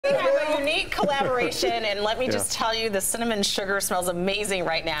We have a unique collaboration, and let me just tell you, the cinnamon sugar smells amazing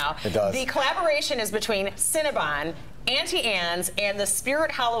right now. It does. The collaboration is between Cinnabon, Auntie Anne's, and the Spirit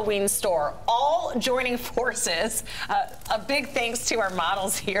Halloween store, all joining forces. A big thanks to our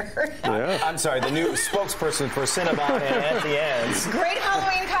models here. I'm sorry, the new spokesperson for Cinnabon and Auntie Anne's. Great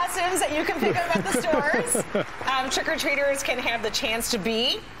Halloween costumes that you can pick up at the stores. Trick-or-treaters can have the chance to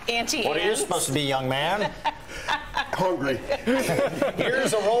be Auntie Anne's. What are you supposed to be, young man? Hungry.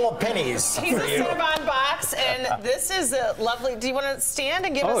 Here's a roll of pennies. He's a Cinnabon box, and this is a lovely. Do you want to stand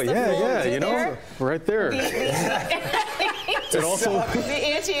and give us the full you know, right there. And also the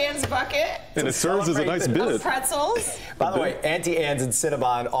Auntie Anne's bucket. And it serves as a nice bid. Pretzels. By the way, Auntie Anne's and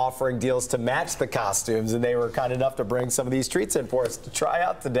Cinnabon offering deals to match the costumes, and they were kind enough to bring some of these treats in for us to try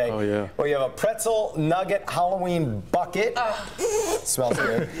out today. Oh, yeah. Well, you have a pretzel nugget Halloween bucket. Smells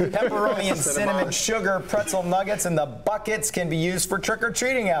good. Pepperoni and cinnamon sugar pretzel nuggets, and the buckets can be used for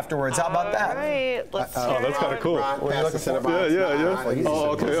trick-or-treating afterwards. How about that? All right. Let's that's kind of cool. Yeah. Oh,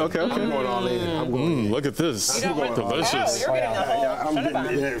 okay. I'm going all in. I'm going look at this. Delicious. You're getting the whole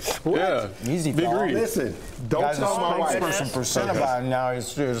Cinnabon. Yeah. Easy, Big fella. read. Listen, don't tell my wife. Spokesperson for Cinnabon now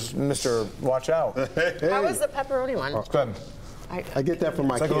is Mr. Watch Out. How was the pepperoni one? Good. I get that from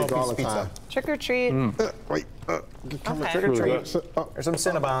my kids all the time. Trick or treat. Wait, come Okay. trick or treat. There's some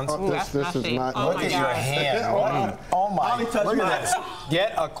Cinnabons. This is not. Look at your hand. Oh my! Look at this.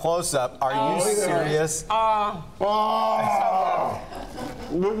 Get a close-up. Are you serious? Oh,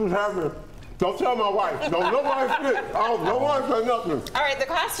 this is happening. Don't tell my wife. Don't nobody say. Oh, nobody say nothing. All right, the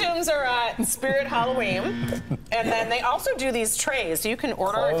costumes are Spirit Halloween, and then they also do these trays. So you can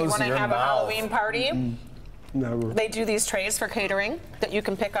order if you want to have a Halloween party. Never. They do these trays for catering that you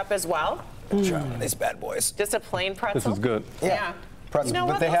can pick up as well. Try these bad boys. Just a plain pretzel. This is good. Yeah. Pretzel, You know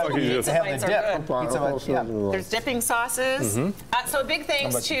but what? they have, Those little pizza bites the dip. are good. Pizza bites, yeah. There's dipping sauces. So a big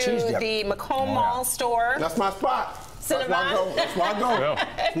thanks about to the cheese dip? the Macomb Mall store. That's my spot. That's where I go. That's where I go.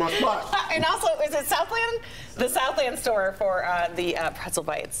 That's my spot. And also, is it Southland? The Southland store for the pretzel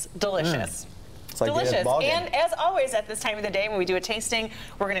bites. Delicious. It's like Delicious. ball game. And as always at this time of the day when we do a tasting,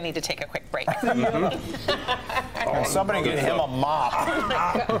 we're going to need to take a quick break. Oh, somebody get him a mop. Oh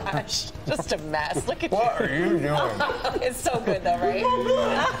my gosh. Just a mess. Look at What are you doing? It's so good though, right?